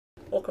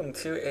Welcome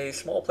to a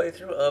small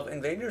playthrough of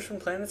Invaders from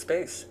Planet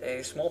Space,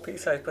 a small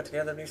piece I put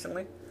together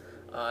recently.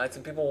 I had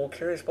some people were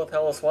curious what the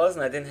hell this was,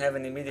 and I didn't have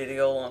any media to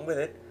go along with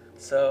it,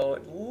 so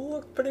it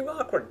looked pretty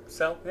awkward,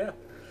 so yeah.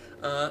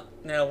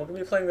 Now, we're going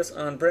to be playing this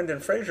on Brendan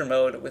Fraser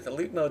mode with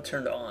Elite mode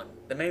turned on.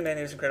 The main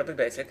menu is incredibly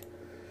basic.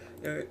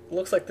 It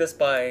looks like this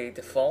by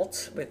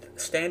default, with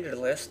Standard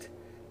List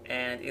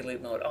and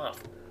Elite mode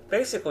off.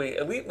 Basically,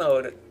 Elite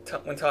mode,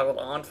 when toggled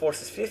on,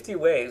 forces 50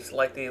 waves,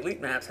 like the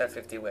Elite maps have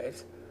 50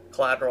 waves,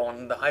 Collateral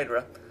and the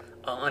Hydra,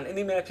 on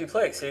any map you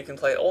play, so you can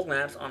play old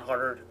maps on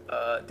harder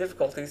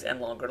difficulties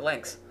and longer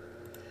lengths.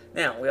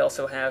 Now, we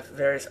also have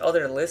various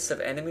other lists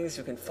of enemies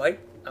you can fight.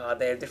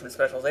 They have different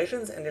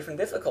specializations and different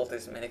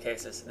difficulties in many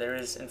cases. There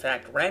is, in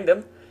fact,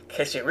 random, in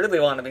case you really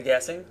want to be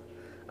guessing,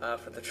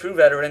 for the true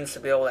veterans to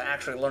be able to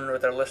actually learn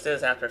what their list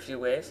is after a few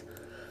waves.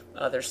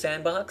 There's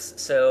sandbox,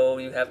 so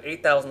you have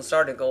 8,000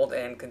 starting gold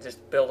and can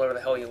just build whatever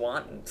the hell you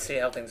want and see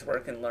how things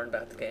work and learn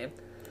about the game.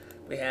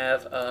 We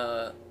have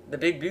the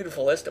Big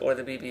Beautiful List, or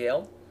the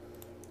BBL.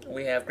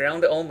 We have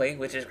ground only,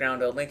 which is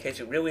ground only in case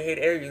you really hate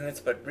air units,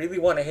 but really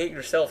want to hate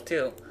yourself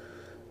too.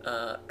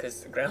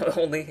 Because ground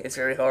only is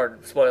very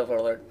hard. Spoiler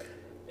alert.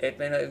 It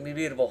may not be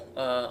beatable.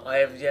 I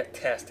have yet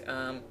to test.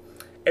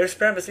 Air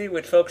Supremacy,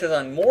 which focuses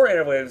on more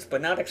airwaves,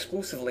 but not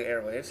exclusively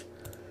airwaves.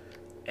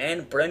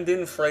 And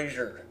Brendan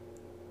Fraser.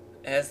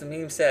 As the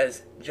meme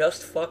says,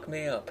 just fuck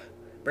me up.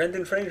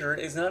 Brendan Fraser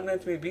is not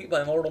meant to be beat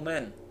by mortal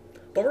men.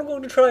 But we're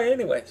going to try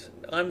anyways.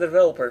 I'm the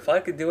developer. If I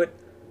could do it,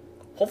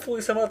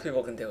 hopefully some other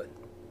people can do it.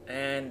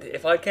 And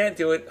if I can't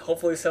do it,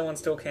 hopefully someone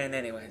still can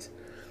anyways.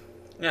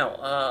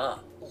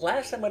 Now,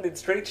 last time I did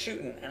straight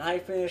shooting, and I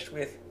finished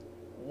with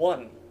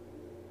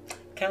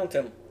count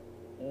them,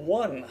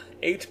 1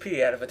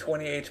 HP out of a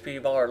 20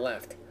 HP bar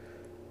left.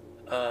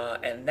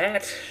 And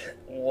that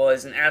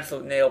was an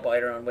absolute nail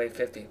biter on wave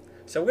 50.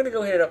 So we're going to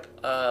go hit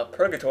up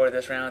Purgatory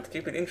this round to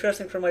keep it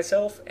interesting for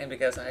myself, and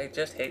because I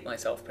just hate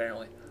myself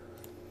apparently.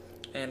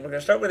 And we're going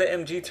to start with the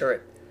MG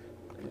turret.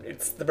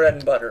 It's the bread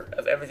and butter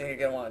of everything you're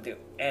going to want to do.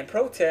 And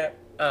Pro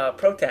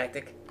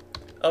Tactic,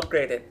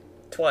 upgrade it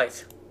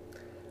twice.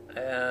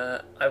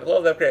 I would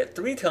love to upgrade it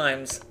 3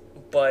 times,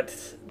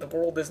 but the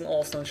world isn't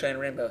all sunshine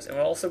and rainbows. And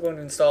we're also going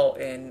to install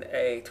in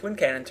a twin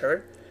cannon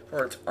turret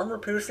for its armor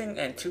piercing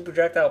and 2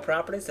 projectile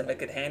properties to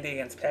make it handy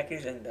against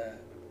Peckies and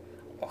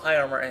high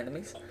armor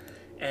enemies.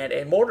 And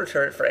a mortar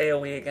turret for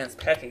AoE against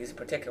Peckies in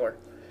particular,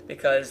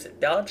 because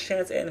dodge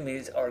chance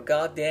enemies are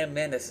goddamn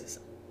menaces.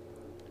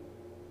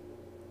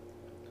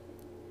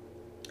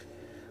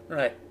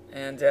 Right,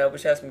 and we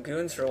should have some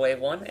goons for wave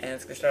 1, and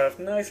it's going to start off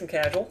nice and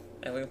casual,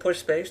 and we can push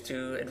space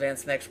to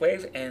advance the next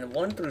wave, and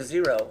 1 through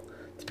 0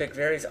 to pick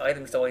various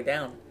items the way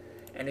down.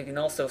 And you can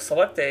also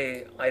select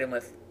a item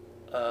with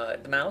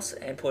the mouse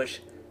and push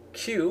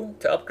Q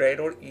to upgrade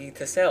or E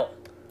to sell.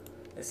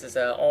 This is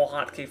all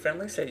hotkey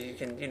friendly, so you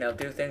can,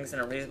 do things in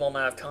a reasonable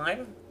amount of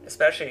time,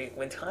 especially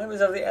when time is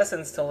of the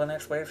essence till the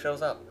next wave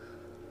shows up.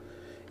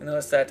 You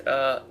notice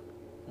that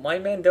my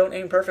men don't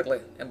aim perfectly,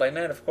 and by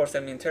men, of course,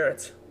 I mean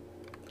turrets.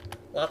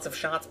 Lots of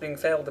shots being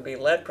failed to be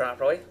led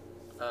properly.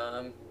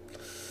 All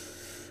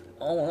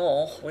in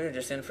all, we're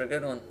just in for a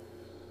good one.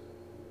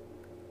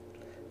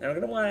 Now, we're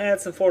going to want to add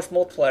some force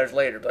multipliers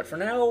later, but for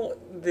now,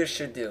 this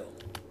should do.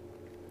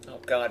 Oh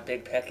god,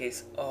 big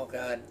Peckies. Oh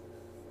god.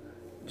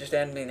 Just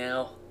end me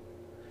now.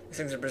 These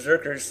things are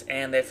berserkers,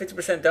 and they have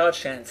 50% dodge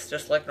chance,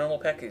 just like normal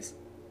Peckies.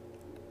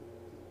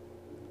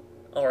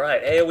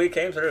 Alright, AoE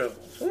came through.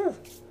 Woo.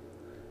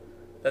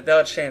 The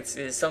dodge chance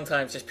is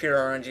sometimes just pure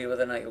RNG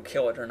whether or not you'll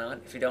kill it or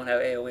not, if you don't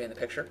have AoE in the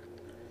picture.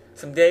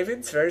 Some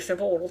Davids, very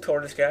simple little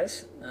tortoise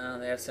guys.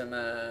 They have some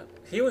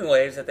healing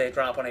waves that they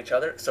drop on each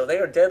other, so they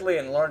are deadly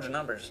in large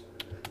numbers.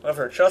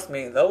 However, trust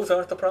me, those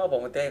aren't the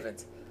problem with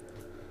Davids.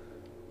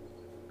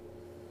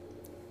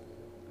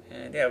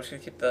 And yeah, we're just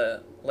going to keep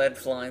the lead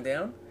flying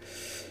down.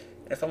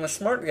 And if I'm a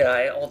smart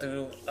guy, I'll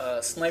do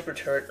a sniper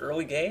turret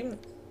early game,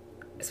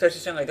 especially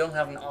since I don't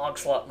have an AUG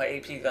slot in my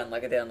AP gun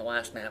like I did on the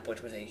last map,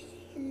 which was a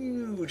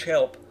huge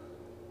help.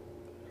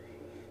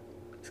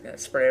 Just going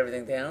to spray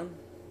everything down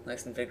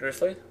nice and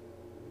vigorously.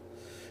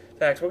 In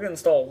fact, we're going to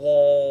install a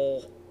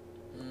wall.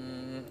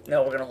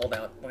 No, we're going to hold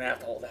out. We're going to have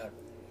to hold out.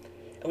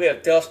 And we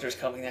have dusters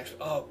coming next.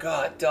 Oh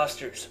god,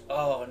 dusters.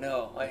 Oh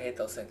no, I hate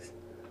those things.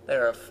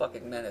 They're a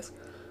fucking menace.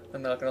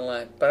 I'm not gonna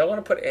lie, but I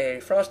want to put a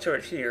frost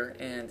turret here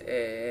and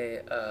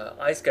a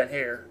ice gun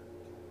here.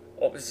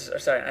 Oh,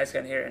 sorry, an ice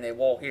gun here and a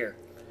wall here.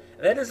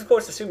 And that is, of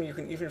course, assuming you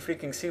can even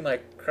freaking see my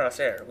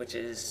crosshair, which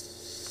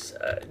is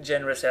a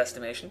generous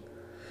estimation.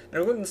 Now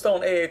we're going to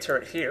install an AA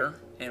turret here,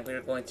 and we're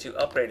going to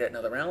upgrade it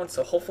another round,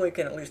 so hopefully it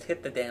can at least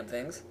hit the damn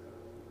things.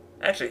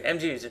 Actually,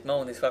 MG is just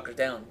mowing these fuckers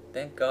down.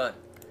 Thank God.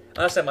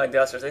 Last time my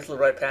dusters, they flew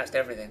right past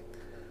everything.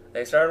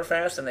 They started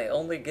fast, and they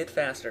only get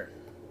faster.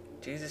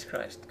 Jesus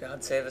Christ,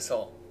 God save us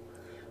all.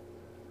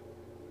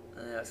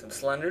 Some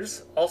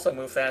Slenders also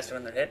move faster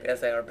when they're hit, as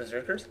they are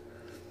berserkers.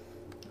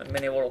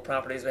 Many little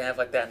properties we have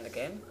like that in the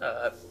game,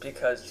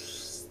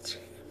 because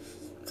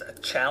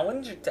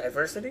challenge,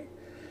 diversity,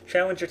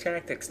 challenge your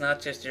tactics,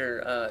 not just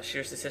your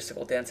sheer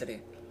statistical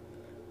density.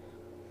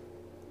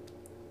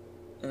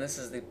 And this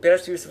is the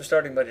best use of a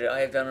starting budget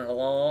I have done in a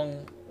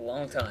long,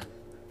 long time.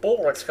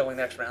 Bulwarks coming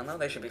next round, though.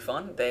 They should be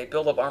fun. They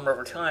build up armor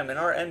over time, and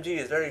our MG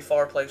is very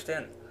far placed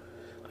in.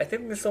 I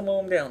think we can still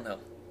mow them down, though.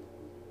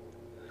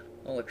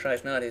 Oh, it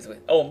tries not easily.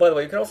 Oh, and by the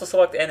way, you can also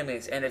select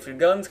enemies, and if your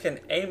guns can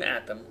aim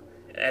at them,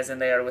 as in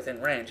they are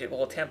within range, it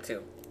will attempt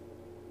to.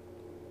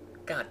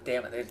 God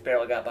damn it, they just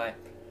barely got by.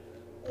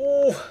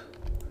 Ooh!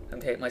 I'm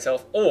to hate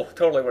myself. Oh,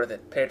 totally worth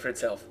it. Paid for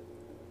itself.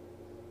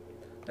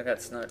 I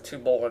got another 2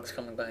 bulwarks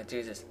coming by.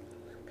 Jesus.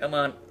 Come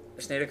on.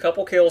 Just need a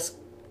couple kills.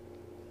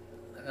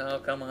 Oh,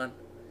 come on.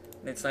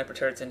 Need sniper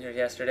turrets in here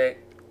yesterday.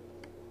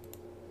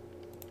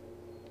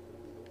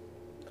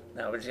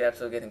 Now we're just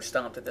absolutely getting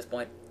stomped at this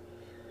point.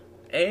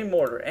 Aim,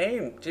 mortar.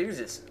 Aim.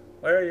 Jesus.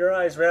 Where are your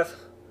eyes, ref?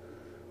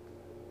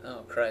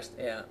 Oh, Christ.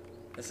 Yeah.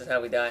 This is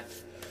how we die.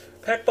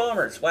 Peck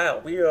bombers. Wow.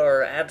 We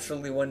are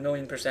absolutely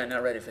 1,000,000%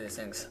 not ready for these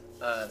things.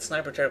 The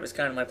sniper turret was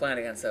kind of my plan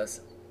against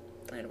us.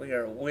 And we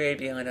are way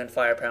behind on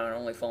firepower and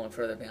only falling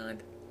further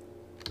behind.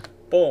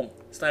 Boom.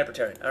 Sniper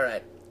turret.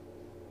 Alright.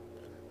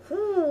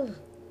 Whew.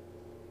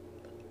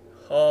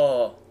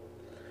 Oh.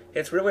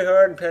 It's really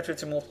hard and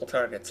penetrates to multiple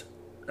targets.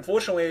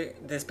 Unfortunately,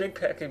 this big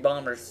pecky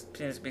bomber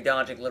seems to be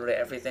dodging literally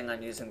everything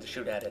I'm using to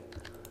shoot at it.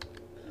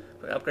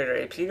 We upgrade our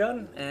AP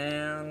gun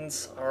and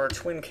our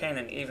twin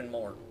cannon even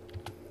more.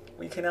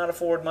 We cannot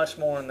afford much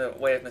more in the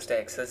way of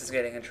mistakes. This is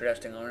getting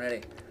interesting already.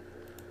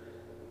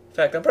 In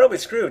fact, I'm probably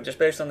screwed just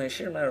based on the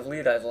sheer amount of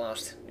lead I've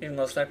lost, even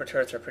though sniper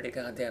turrets are pretty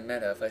goddamn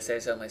meta, if I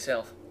say so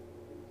myself.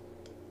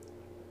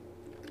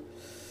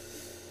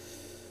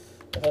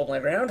 We'll hold my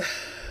ground.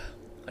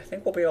 I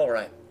think we'll be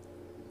alright,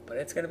 but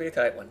it's going to be a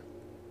tight one.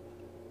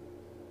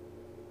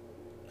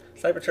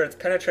 Sniper turrets'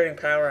 penetrating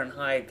power and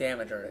high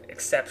damage are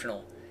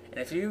exceptional, and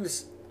if you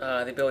use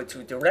the ability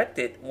to direct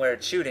it where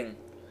it's shooting,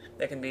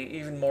 they can be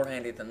even more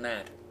handy than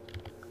that.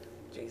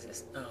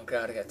 Jesus. Oh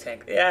god, I got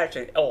tanked. Yeah,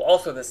 actually, oh,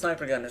 also the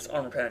sniper gun is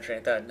armor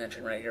penetrating, that I'd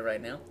mention right here,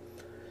 right now.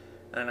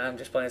 And I'm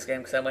just playing this game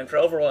because I'm waiting for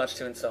Overwatch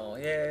to install.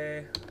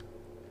 Yay.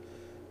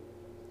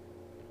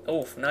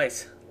 Oof,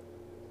 nice.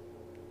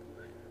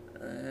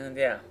 And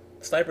yeah,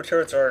 sniper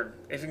turrets are,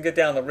 if you can get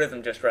down the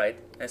rhythm just right,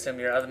 and some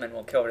of your other men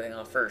will kill everything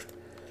off first,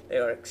 they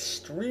are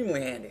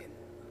extremely handy.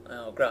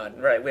 Oh god,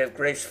 right, we have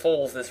Grace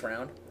Foals this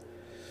round.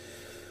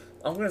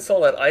 I'm going to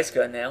install that ice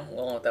gun now,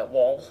 along with that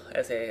wall,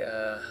 as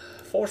a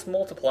force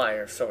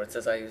multiplier of sorts,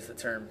 as I use the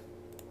term.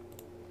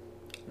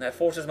 And that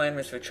forces my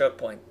enemies to a choke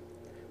point.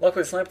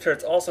 Luckily, the sniper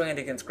turret's also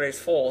handy against Grace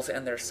Foals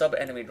and their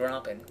sub-enemy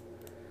dropping,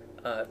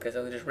 because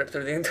they'll just rip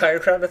through the entire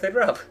crowd if they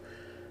drop.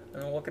 I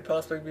mean, what could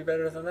possibly be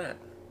better than that?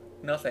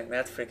 Nothing,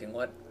 that's freaking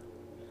what.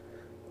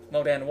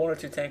 Mow down 1 or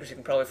 2 tankers, you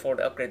can probably afford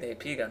to upgrade the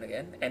AP gun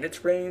again, and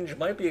its range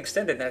might be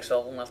extended next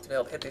level enough to be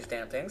able to hit these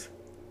damn things.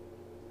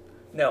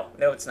 No,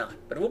 it's not.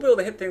 But we'll be able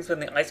to hit things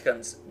within the ice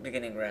gun's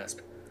beginning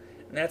grasp,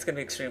 and that's going to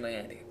be extremely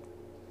handy.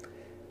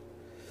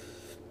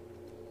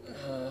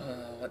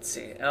 Let's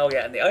see. Oh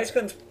yeah, and the ice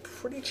gun's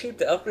pretty cheap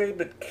to upgrade,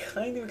 but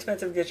kind of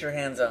expensive to get your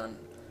hands on.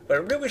 But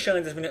it really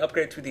shines is when you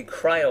upgrade to the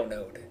cryo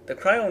node. The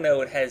cryo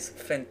node has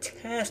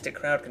fantastic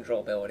crowd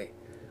control ability,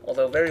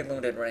 although very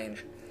limited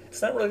range.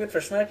 It's not really good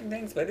for sniping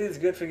things, but it is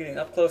good for getting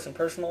up close and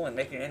personal and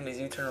making enemies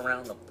U-turn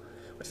around them,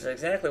 which is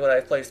exactly what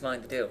I've placed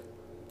mine to do.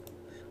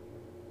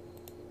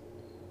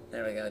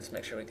 There we go, just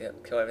make sure we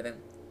kill everything.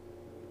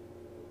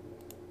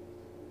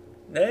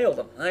 Nailed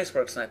them. Nice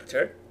work, sniper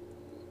turret.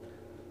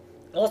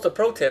 Also,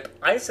 pro tip,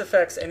 ice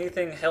affects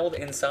anything held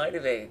inside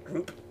of a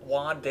group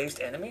WAD-based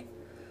enemy.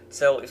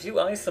 So if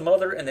you ice the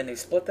mother and then you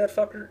split that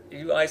fucker,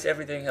 you ice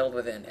everything held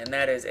within. And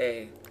that is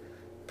a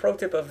pro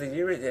tip of the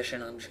year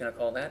edition, I'm just going to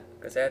call that,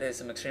 because that is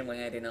some extremely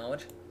handy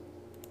knowledge.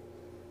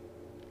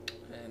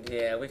 And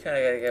yeah, we kind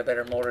of got to get a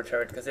better mortar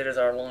turret, because it is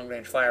our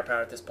long-range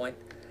firepower at this point.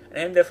 And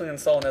I'm definitely going to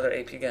install another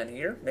AP gun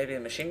here, maybe a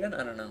machine gun,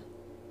 I don't know.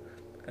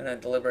 Kind of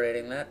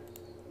deliberating that.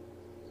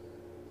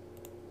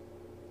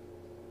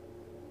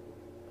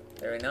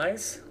 Very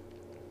nice.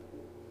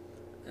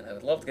 And I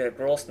would love to get a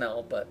Gross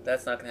Snell, but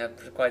that's not going to happen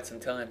for quite some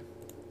time.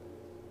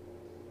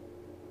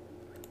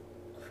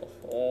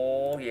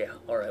 Oh, yeah.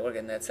 Alright, we're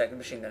getting that second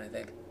machine gun, I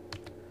think.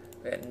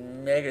 We got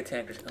mega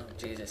tankers. Oh,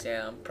 Jesus,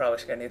 yeah. I'm probably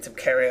just going to need some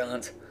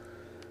carry-ons.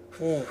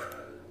 Whew.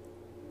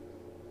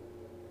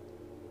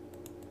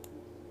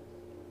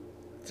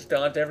 Just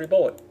dodged every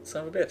bullet.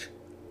 Son of a bitch.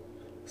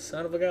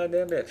 Son of a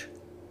goddamn bitch.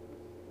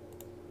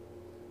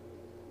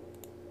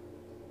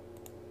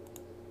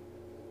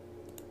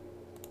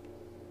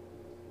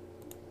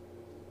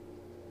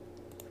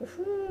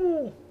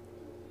 Woohoo!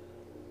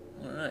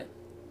 Alright.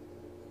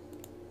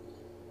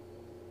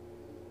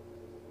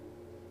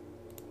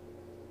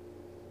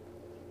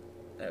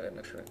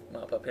 Make sure we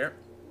mop up here.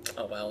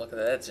 Oh wow, look at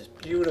that. That's just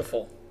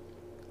beautiful.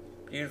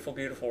 Beautiful,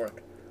 beautiful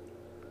work.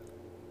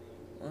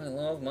 I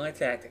love my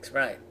tactics.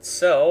 Right.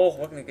 So,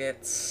 we're going to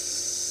get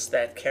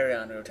that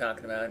carry-on we were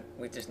talking about.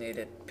 We just need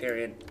it,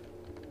 period.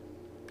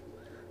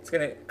 It's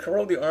going to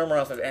corrode the armor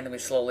off of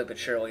enemies slowly but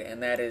surely,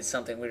 and that is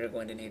something we're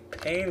going to need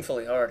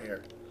painfully hard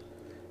here.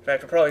 In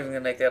fact, we're probably even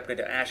going to make the upgrade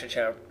to Asher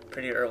Chow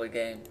pretty early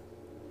game.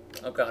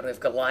 Oh god, we have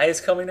Goliaths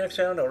coming next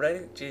round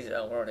already? Jesus,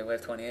 oh, we're already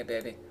wave 28,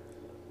 baby.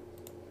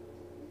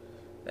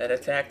 Meta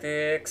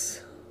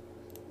tactics.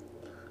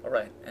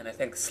 Alright, and I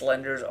think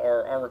Slenders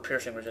are armor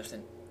piercing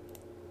resistant.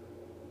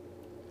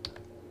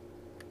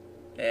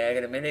 Yeah, I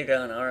got a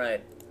minigun,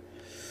 alright.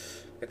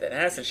 Get that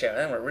acid shower,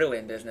 then we're really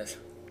in business.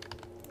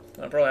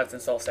 I'll probably have to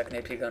install a second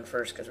AP gun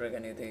first because we're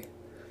going to need the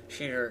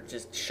sheer,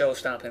 just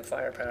show-stomping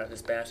firepower of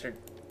this bastard.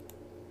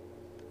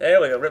 There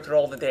we go, rip through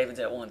all the Davids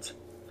at once.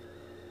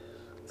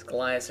 These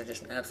Goliaths are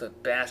just an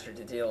absolute bastard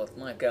to deal with,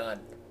 my god.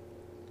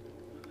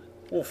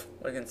 Oof,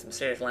 we're getting some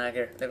serious lag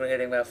here. I think we're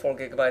hitting about 4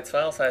 gigabytes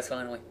file size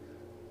finally.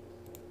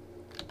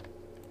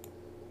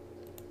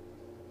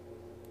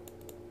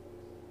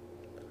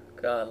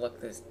 God, look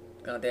at this.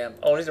 Goddamn.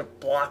 Oh, these are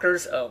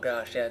blockers? Oh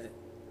gosh, yeah.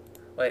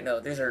 Wait,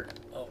 no, these are...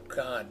 Oh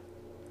god.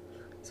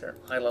 These are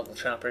high-level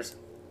choppers.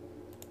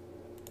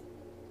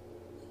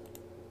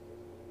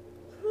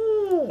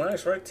 Ooh,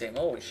 nice right team.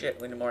 Holy shit,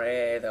 we need more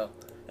AA though.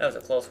 That was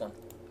a close one.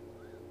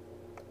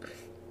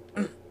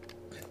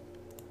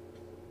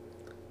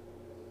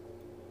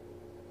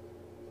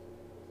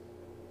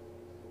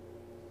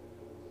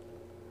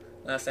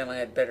 Last time I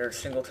had better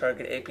single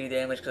target AP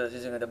damage because I was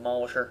using a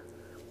Demolisher,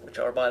 which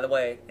are, by the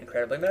way,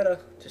 incredibly meta,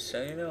 just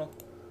so you know.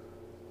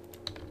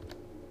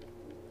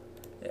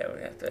 Yeah,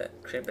 we have to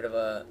create a bit of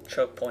a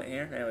choke point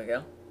here. There we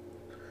go.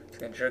 It's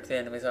going to jerk the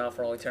enemies off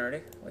for all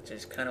eternity, which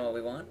is kind of what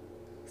we want.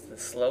 It's the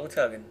slow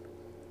tugging.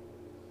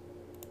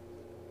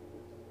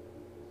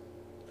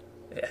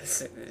 Yeah,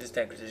 this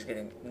tank is just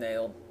getting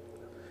nailed.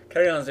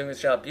 Carry On's doing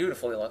this job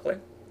beautifully, luckily.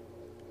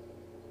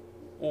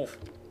 Oof.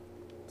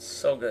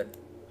 So good.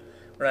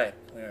 Right,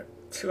 we're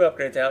 2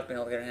 upgrades out, being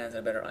able to get our hands on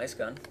a better ice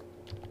gun.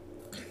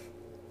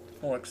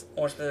 More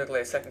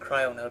specifically, a second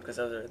cryo node, because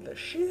those are the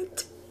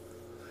shit.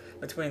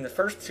 Between the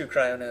first 2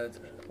 cryo nodes,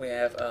 we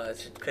have to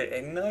create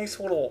a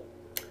nice little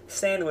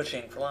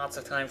sandwiching for lots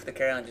of time for the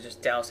carry-on to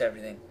just douse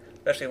everything,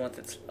 especially once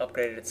it's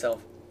upgraded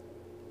itself.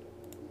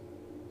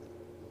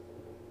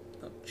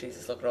 Oh,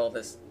 Jesus, look at all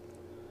this.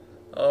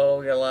 Oh,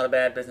 we got a lot of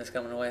bad business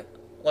coming away.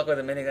 Luckily,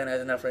 the minigun has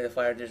enough rate of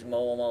fire to just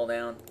mow them all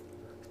down.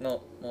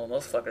 Mow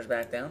most fuckers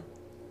back down.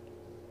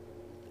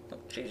 Oh,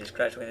 Jesus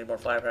Christ, we need more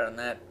firepower than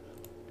that.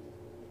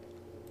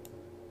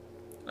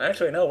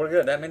 Actually, no, we're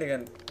good. That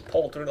minigun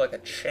pulled through like a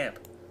champ.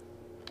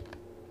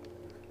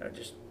 Or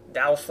just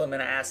douse them in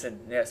acid.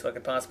 Yes, what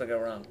could possibly go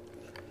wrong?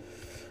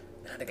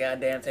 Not a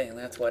goddamn thing.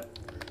 That's what.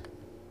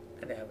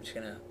 And yeah, we're just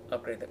gonna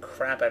upgrade the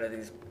crap out of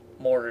these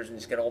mortars and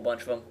just get a whole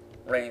bunch of them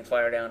raining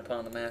fire down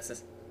upon the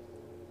masses.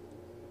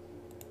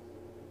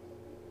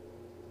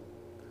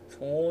 So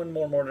one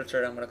more mortar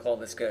turret, I'm gonna call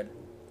this good.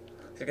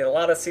 So you get a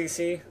lot of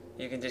CC,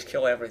 you can just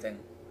kill everything.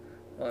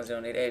 As long as you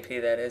don't need AP,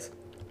 that is.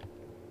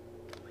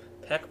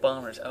 Pack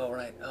bombers. Oh,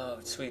 right. Oh,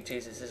 sweet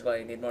Jesus. This is why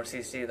you need more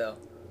CC, though.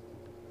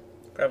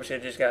 Probably should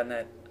have just gotten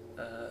that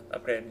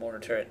upgraded mortar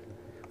turret.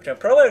 Which I'm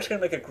probably actually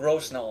going to make a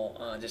gross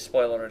null, just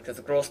spoiler alert, because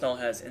the gross null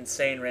has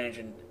insane range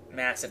and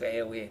massive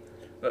AoE,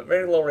 but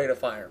very low rate of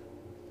fire.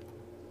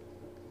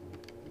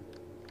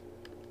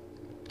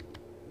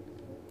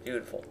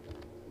 Beautiful.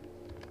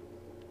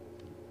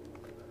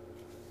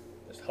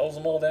 Just hose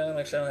them all down,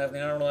 make sure I don't have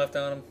any armor left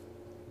on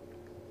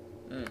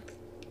them.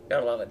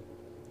 Gotta love it.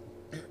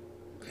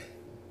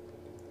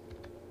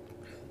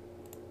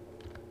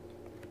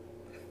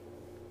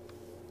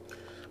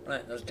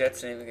 Right, those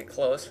jets didn't even get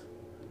close.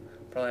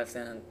 Probably have to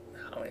send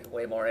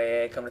way more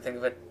AA, come to think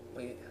of it.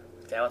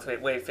 Once we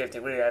hit wave 50,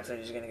 we're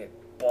absolutely just going to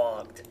get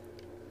bogged.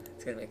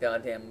 It's going to be a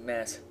goddamn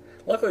mess.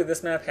 Luckily,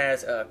 this map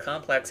has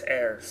complex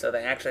air, so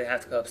they actually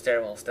have to go up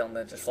stairwells still and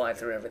then just fly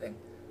through everything.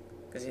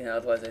 Because, you know,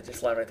 otherwise they just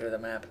fly right through the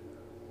map.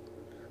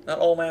 Not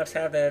all maps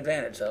have that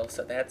advantage, though,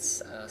 so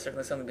that's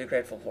certainly something to be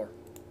grateful for.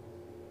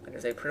 It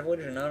is a privilege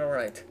and not a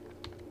right.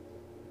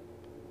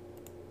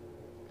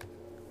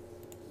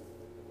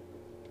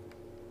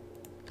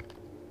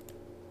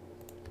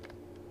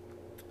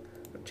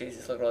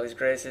 Jesus, look at all these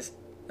graces.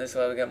 This is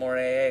why we got more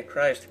AA.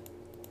 Christ.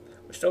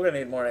 We're still going to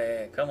need more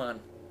AA. Come on.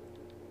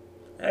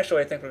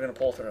 Actually, I think we're going to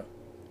pull through.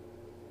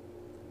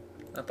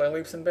 Not by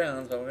leaps and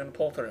bounds, but we're going to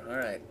pull through.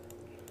 Alright.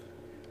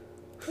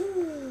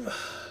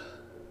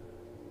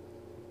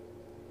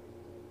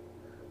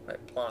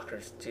 Right,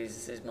 blockers.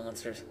 Jesus, these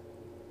monsters.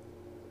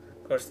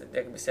 Of course, that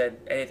can be said.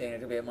 Anything, it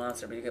could be a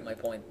monster, but you get my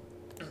point.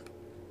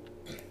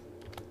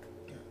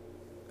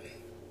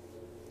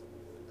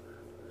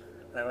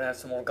 Now we have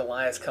some more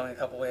Goliaths coming a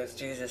couple waves.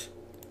 Jesus.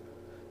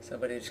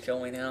 Somebody just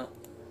kill me now.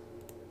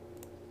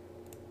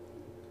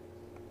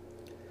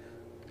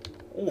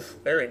 Oof,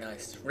 very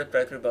nice. Ripped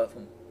right through both of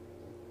them.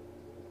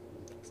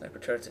 Sniper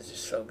turrets is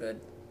just so good.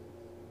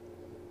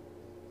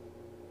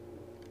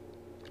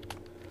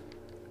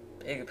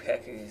 Big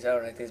packages.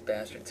 Alright, these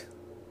bastards.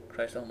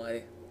 Christ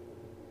almighty.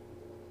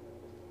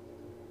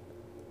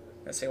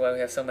 Let's see why we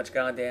have so much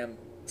goddamn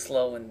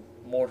slow and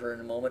mortar in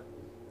a moment.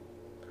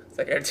 It's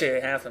like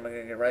every half of them are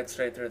going to get right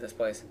straight through this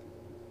place.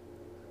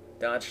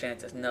 Dodge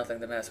chance is nothing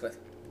to mess with.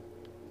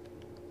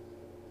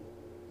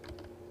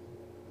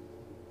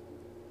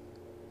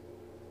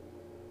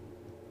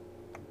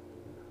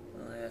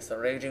 Yes, the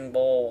Raging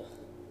Bull.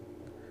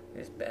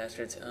 These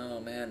bastards. Oh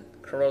man.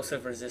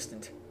 Corrosive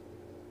resistant.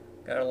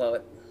 Gotta love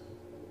it.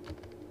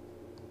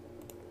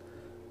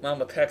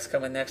 Mama Peck's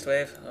coming next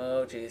wave.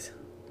 Oh jeez.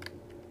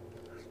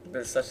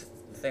 There's such a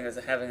thing as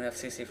having enough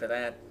CC for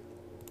that.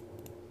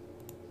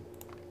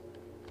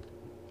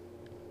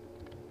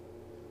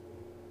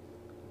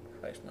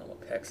 Christ, Mama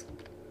Peck's.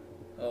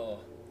 Oh.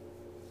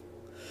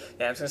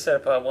 Yeah, I'm just gonna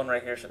set up one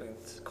right here so we can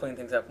clean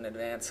things up in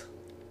advance.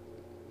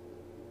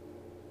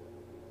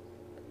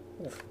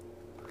 Oof.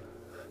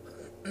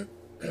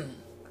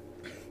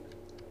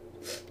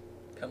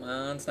 Come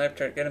on, sniper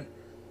turret, get him.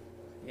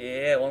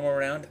 Yeah, one more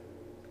round.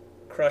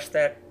 Crush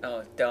that.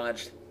 Oh,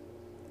 dodged.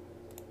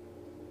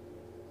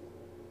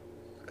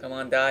 Come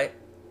on, die.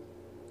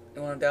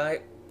 You wanna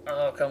die?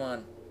 Oh, come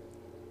on.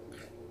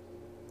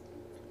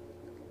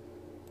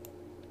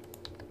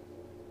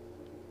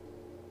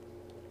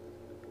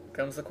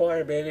 Comes the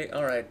choir, baby.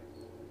 Alright.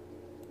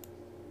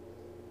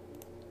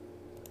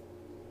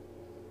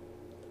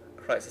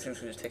 Christ, this thing's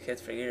gonna just take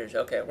hits for years.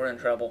 Okay, we're in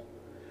trouble.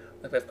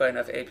 Look, we've got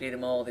enough AP to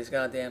maul these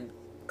goddamn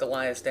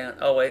Goliaths down.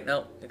 Oh, wait,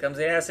 no. Here comes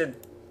the acid.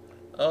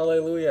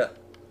 Hallelujah.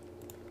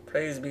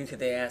 Praise be to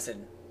the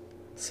acid.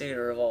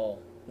 Seer of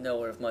all.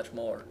 Knower of much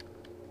more.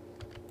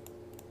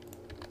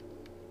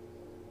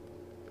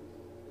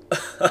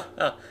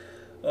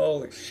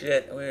 Holy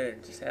shit. We're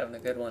just having a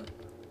good one.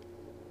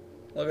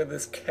 Look at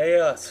this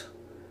chaos.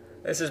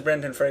 This is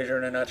Brendan Fraser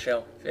in a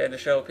nutshell. If you had to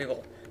show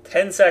people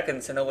 10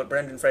 seconds to know what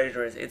Brendan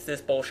Fraser is, it's this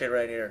bullshit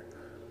right here.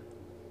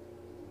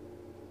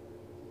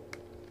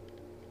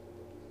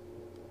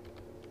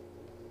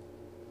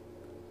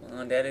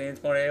 Oh, Daddy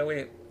needs more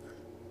AoE.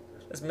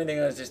 This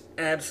minigun is just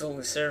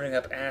absolutely serving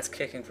up ass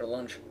kicking for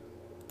lunch.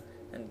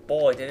 And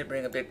boy, did it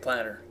bring a big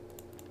platter.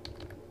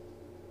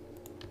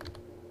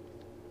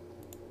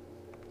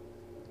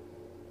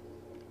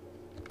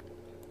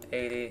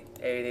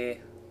 $80.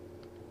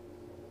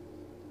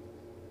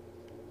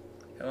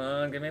 Come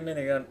on, give me a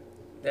minigun.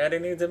 Daddy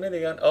needs a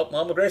minigun. Oh,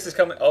 Mama Grace is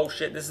coming. Oh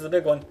shit, this is the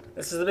big one.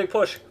 This is the big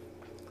push.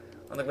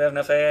 I don't think we have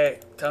enough AA.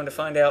 Time to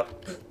find out.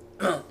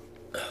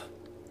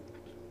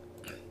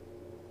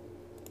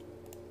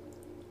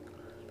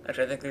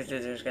 Actually, I think these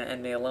dudes are just going to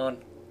end me alone.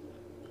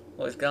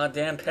 Well, these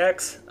goddamn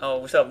techs. Oh,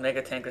 we still have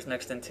Mega Tankers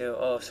mixed in too.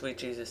 Oh, sweet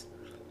Jesus.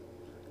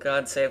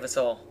 God save us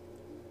all.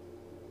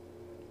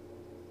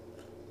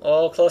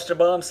 Oh, cluster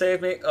bomb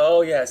save me.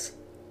 Oh, yes.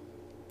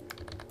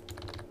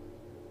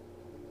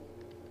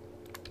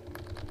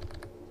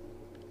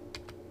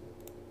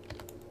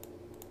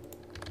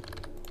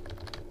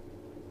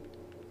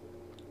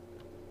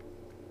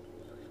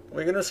 Are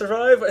we going to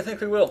survive? I think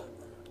we will.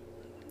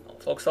 Oh,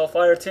 folks, all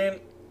fire team.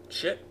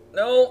 Shit.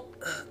 No.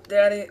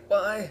 Daddy,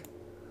 why?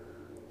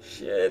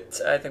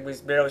 Shit. I think we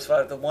barely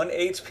survived the 1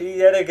 HP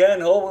yet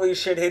again. Holy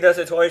shit, he does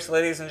it twice,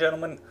 ladies and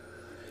gentlemen.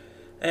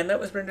 And that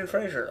was Brendan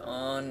Fraser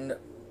on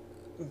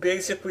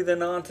basically the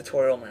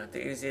non-tutorial map,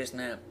 the easiest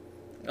map.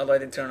 Although I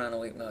did turn on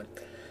elite mode.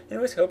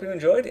 Anyways, hope you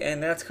enjoyed,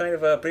 and that's kind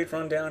of a brief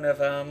rundown of,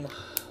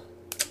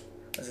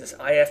 what's this,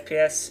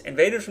 IFPS?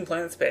 Invaders from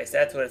Planet Space,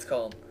 that's what it's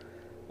called.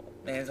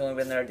 Man, it's only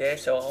been there a day,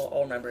 so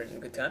I'll remember it in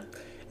good time.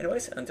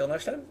 Anyways, until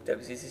next time,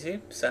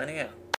 WCCC, signing out.